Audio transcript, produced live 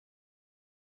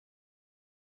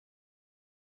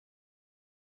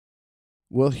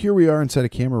Well, here we are inside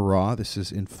of Camera Raw. This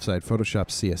is inside Photoshop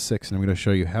CS6, and I'm going to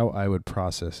show you how I would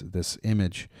process this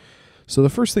image. So the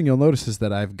first thing you'll notice is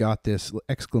that I've got this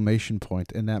exclamation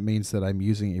point, and that means that I'm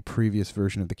using a previous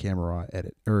version of the Camera Raw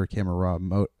edit or Camera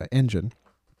Raw engine.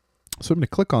 So I'm going to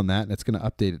click on that, and it's going to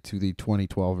update it to the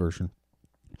 2012 version.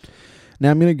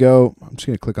 Now I'm just going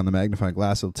to click on the magnifying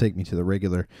glass. It'll take me to the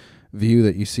regular view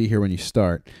that you see here when you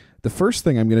start. The first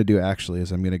thing I'm going to do actually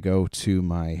is I'm going to go to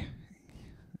my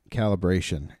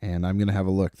calibration, and I'm going to have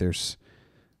a look. There's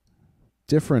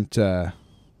different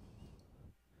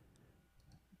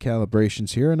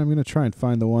calibrations here, and I'm going to try and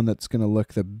find the one that's going to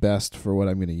look the best for what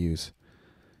I'm going to use.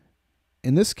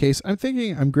 In this case,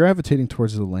 I'm gravitating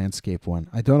towards the landscape one.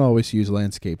 I don't always use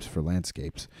landscapes for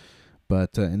landscapes,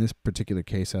 but in this particular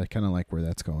case, I kind of like where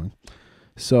that's going.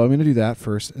 So I'm going to do that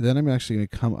first. Then I'm actually going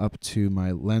to come up to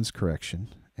my lens correction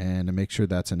and make sure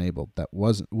that's enabled. That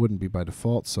wouldn't be by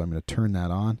default, so I'm going to turn that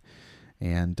on,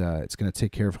 and it's going to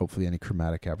take care of hopefully any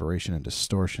chromatic aberration and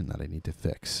distortion that I need to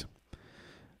fix.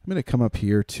 I'm going to come up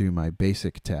here to my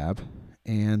basic tab,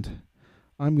 and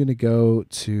I'm going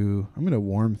to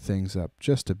warm things up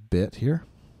just a bit here.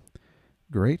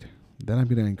 Great. Then I'm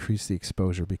going to increase the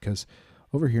exposure, because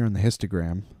over here on the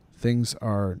histogram, things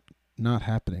are not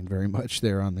happening very much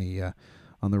there on the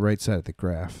right side of the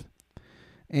graph.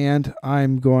 And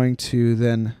I'm going to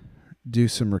then do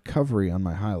some recovery on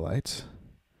my highlights,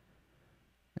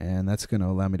 and that's going to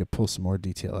allow me to pull some more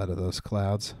detail out of those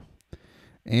clouds.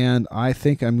 And I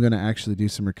think I'm going to actually do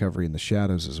some recovery in the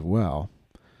shadows as well,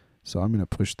 so I'm going to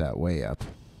push that way up.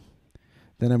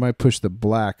 Then I might push the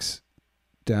blacks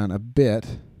down a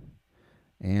bit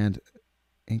and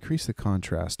increase the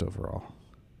contrast overall.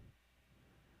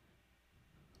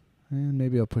 And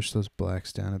maybe I'll push those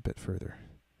blacks down a bit further.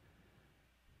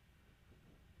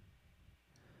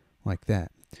 Like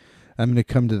that. I'm going to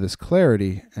come to this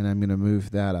clarity, and I'm going to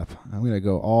move that up. I'm going to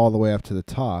go all the way up to the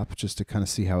top just to kind of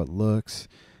see how it looks,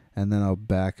 and then I'll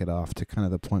back it off to kind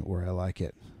of the point where I like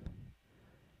it.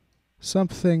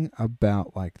 Something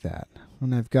about like that.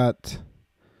 And I've got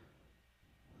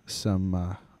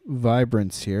some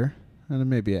vibrance here, and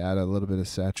maybe add a little bit of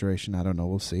saturation. I don't know.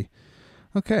 We'll see.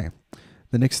 Okay.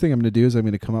 The next thing I'm going to do is I'm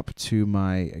going to come up to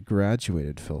my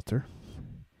graduated filter,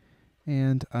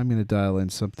 and I'm going to dial in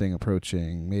something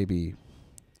approaching maybe,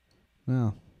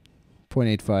 well,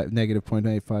 0.85, negative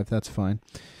 0.85. That's fine.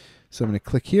 So I'm going to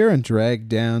click here and drag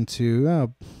down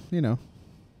to,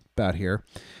 about here.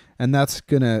 And that's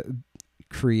going to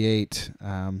create,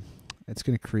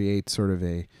 sort of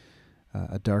a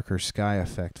darker sky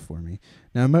effect for me.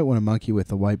 Now I might want to monkey with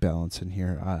the white balance in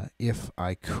here. If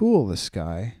I cool the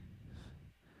sky,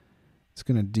 it's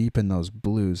going to deepen those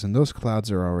blues, and those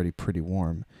clouds are already pretty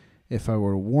warm. If I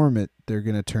were to warm it, they're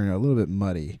going to turn a little bit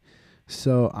muddy.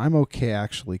 So I'm okay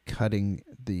actually cutting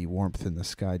the warmth in the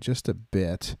sky just a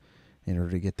bit in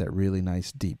order to get that really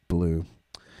nice deep blue.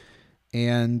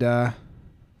 And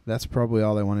that's probably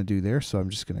all I want to do there, so I'm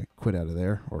just going to quit out of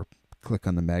there or click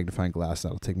on the magnifying glass.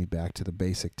 That'll take me back to the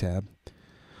basic tab.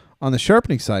 On the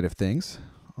sharpening side of things,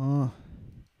 I'm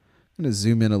going to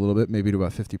zoom in a little bit, maybe to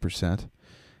about 50%.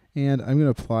 And I'm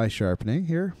going to apply sharpening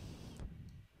here.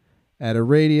 At a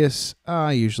radius,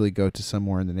 I usually go to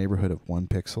somewhere in the neighborhood of 1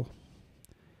 pixel.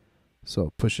 So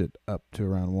I'll push it up to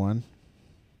around 1.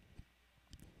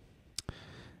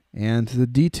 And the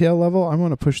detail level, I'm going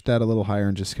to push that a little higher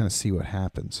and just kind of see what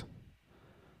happens.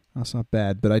 That's not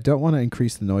bad, but I don't want to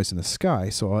increase the noise in the sky,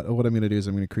 so what I'm going to do is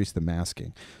I'm going to increase the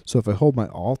masking. So if I hold my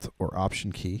Alt or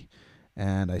Option key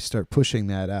and I start pushing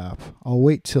that up, I'll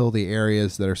wait till the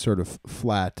areas that are sort of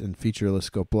flat and featureless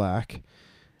go black,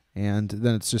 and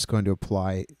then it's just going to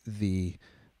apply the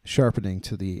sharpening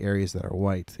to the areas that are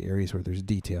white, the areas where there's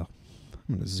detail.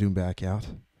 I'm going to zoom back out.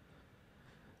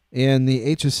 In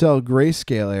the HSL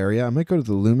grayscale area, I might go to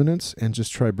the luminance and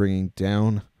just try bringing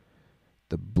down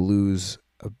the blues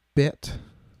a bit,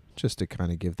 just to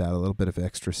kind of give that a little bit of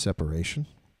extra separation.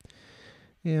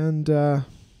 And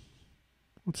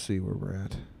let's see where we're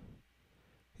at.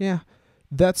 Yeah,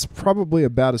 that's probably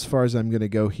about as far as I'm going to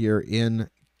go here in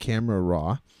Camera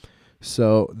Raw.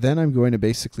 So then I'm going to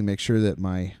basically make sure that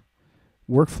my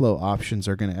workflow options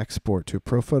are going to export to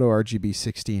ProPhoto RGB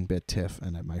 16-bit TIFF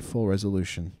and at my full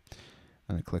resolution.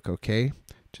 I'm going to click OK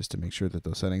just to make sure that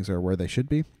those settings are where they should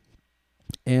be,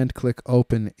 and click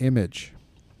Open Image.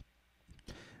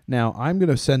 Now I'm going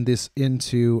to send this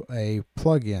into a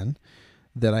plugin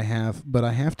that I have, but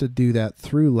I have to do that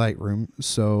through Lightroom,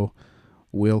 so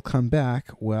we'll come back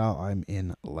while I'm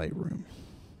in Lightroom.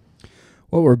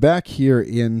 Well, we're back here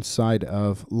inside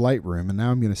of Lightroom, and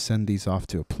now I'm going to send these off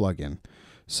to a plugin.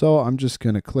 So I'm just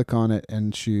going to click on it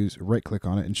and choose, right click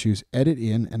on it and choose Edit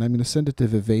In, and I'm going to send it to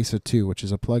Viveza 2, which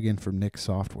is a plugin from Nik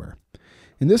software.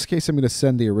 In this case, I'm going to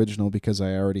send the original because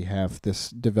I already have this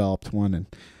developed one, and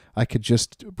I could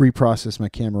just reprocess my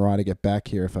camera raw to get back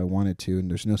here if I wanted to, and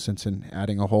there's no sense in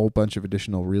adding a whole bunch of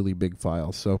additional really big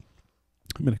files. So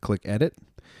I'm going to click Edit,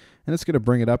 and it's going to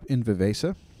bring it up in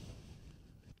Viveza.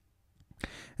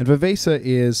 And Viveza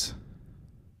is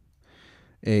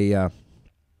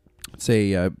it's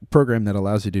a program that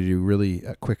allows you to do really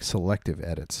quick selective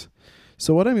edits.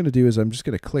 So what I'm going to do is I'm just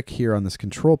going to click here on this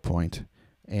control point,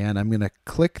 and I'm going to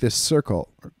click this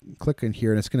circle, click in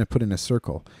here, and it's going to put in a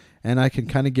circle. And I can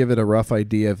kind of give it a rough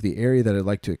idea of the area that I'd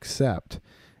like to accept.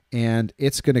 And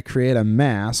it's going to create a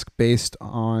mask based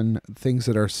on things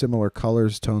that are similar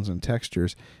colors, tones, and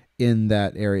textures in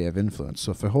that area of influence.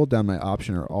 So if I hold down my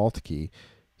Option or Alt key,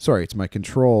 sorry, it's my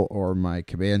Control or my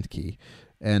Command key,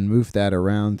 and move that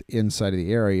around inside of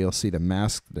the area, you'll see the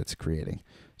mask that's creating.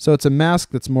 So it's a mask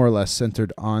that's more or less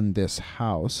centered on this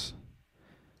house.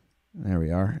 There we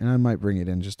are. And I might bring it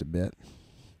in just a bit.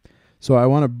 So I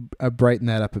want to brighten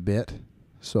that up a bit.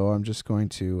 So I'm just going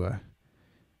to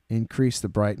increase the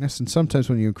brightness. And sometimes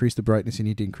when you increase the brightness, you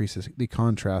need to increase the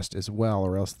contrast as well,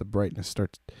 or else the brightness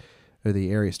starts, or the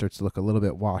area starts to look a little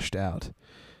bit washed out.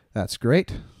 That's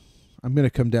great. I'm going to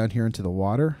come down here into the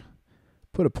water,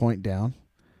 put a point down,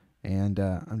 and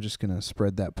I'm just going to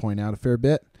spread that point out a fair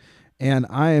bit. And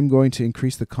I am going to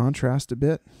increase the contrast a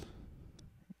bit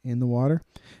in the water,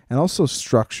 and also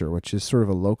structure, which is sort of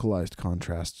a localized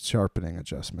contrast sharpening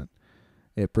adjustment.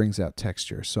 It brings out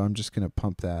texture. So I'm just going to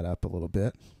pump that up a little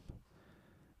bit.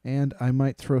 And I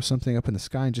might throw something up in the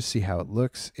sky and just see how it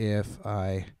looks if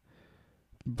I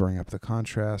bring up the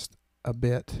contrast a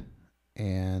bit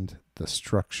and the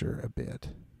structure a bit.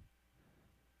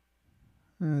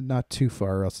 Not too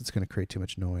far, or else it's going to create too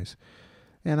much noise.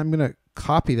 And I'm going to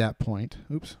copy that point.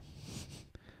 Oops.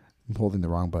 I'm holding the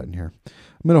wrong button here.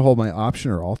 I'm going to hold my Option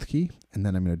or Alt key, and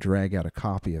then I'm going to drag out a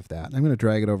copy of that. And I'm going to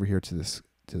drag it over here to this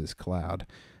cloud.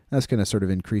 That's going to sort of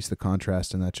increase the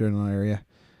contrast in that general area.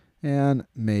 And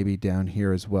maybe down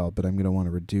here as well, but I'm going to want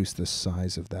to reduce the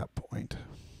size of that point.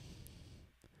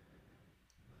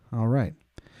 All right.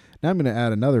 Now I'm going to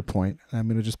add another point, and I'm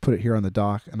going to just put it here on the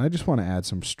dock, and I just want to add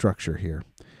some structure here.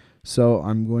 So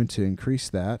I'm going to increase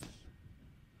that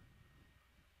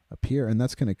up here, and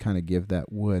that's going to kind of give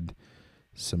that wood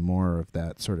some more of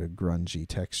that sort of grungy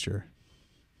texture.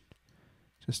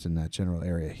 Just in that general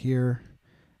area here.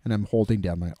 And I'm holding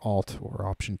down my Alt or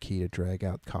Option key to drag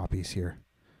out copies here.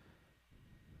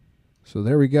 So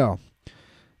there we go.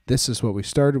 This is what we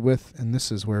started with, and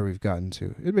this is where we've gotten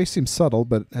to. It may seem subtle,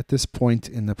 but at this point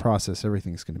in the process,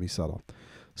 everything's going to be subtle.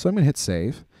 So I'm going to hit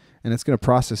Save, and it's going to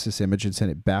process this image and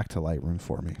send it back to Lightroom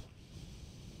for me.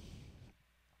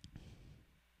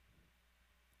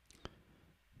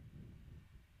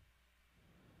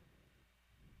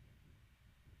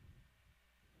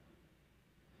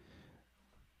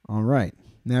 All right.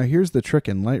 Now here's the trick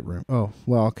in Lightroom. Oh,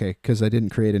 well, okay, because I didn't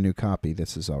create a new copy.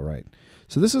 This is all right.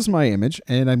 So this is my image,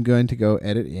 and I'm going to go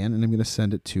Edit In, and I'm going to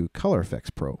send it to Color Efex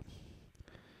Pro.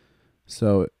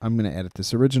 So I'm going to edit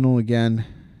this original again,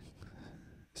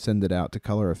 send it out to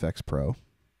Color Efex Pro.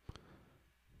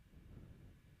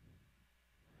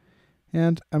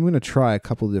 And I'm going to try a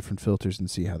couple of different filters and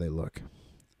see how they look.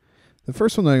 The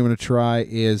first one that I'm going to try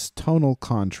is tonal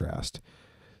contrast.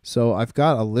 So I've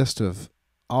got a list of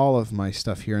all of my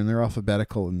stuff here, and they're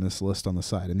alphabetical in this list on the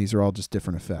side, and these are all just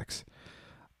different effects.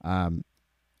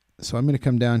 So I'm going to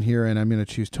come down here, and I'm going to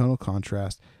choose tonal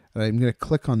contrast, and I'm going to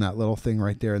click on that little thing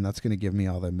right there, and that's going to give me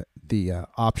all the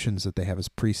options that they have as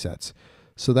presets.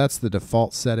 So that's the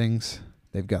default settings.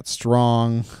 They've got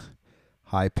strong,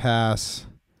 high pass,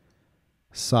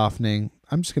 softening.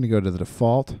 I'm just going to go to the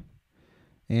default,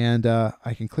 and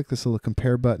I can click this little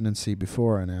compare button and see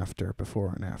before and after,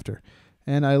 before and after.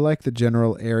 And I like the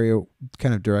general area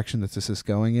kind of direction that this is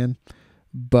going in,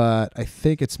 but I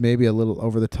think it's maybe a little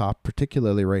over the top,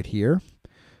 particularly right here.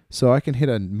 So I can hit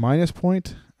a minus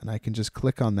point, and I can just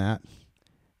click on that,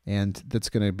 and that's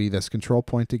going to be this control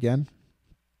point again.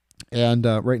 And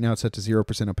right now it's set to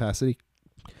 0% opacity.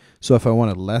 So if I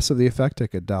wanted less of the effect, I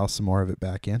could dial some more of it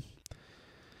back in.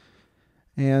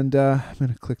 And I'm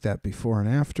going to click that before and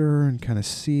after and kind of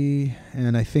see.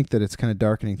 And I think that it's kind of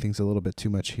darkening things a little bit too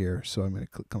much here. So I'm going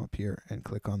to come up here and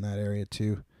click on that area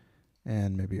too.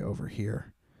 And maybe over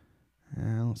here.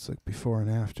 And let's look before and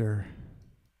after.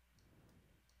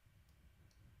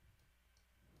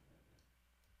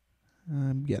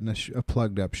 I'm getting a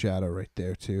plugged up shadow right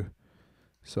there too.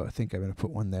 So I think I'm going to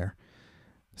put one there.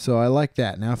 So I like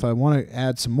that. Now if I want to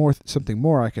add something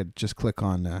more, I could just click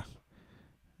on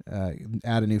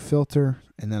add a new filter,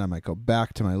 and then I might go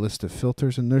back to my list of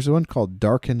filters, and there's one called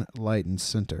Darken, Lighten,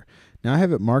 Center. Now I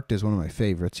have it marked as one of my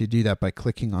favorites. You do that by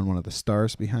clicking on one of the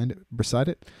stars beside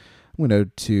it. I'm going to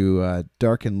go to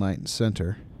Darken, Lighten,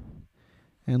 Center,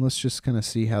 and let's just kind of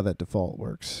see how that default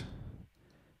works.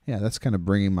 Yeah, that's kind of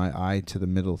bringing my eye to the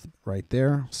middle right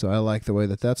there. So I like the way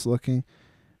that that's looking,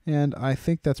 and I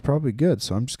think that's probably good.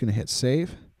 So I'm just going to hit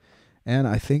save, and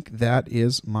I think that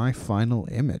is my final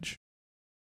image.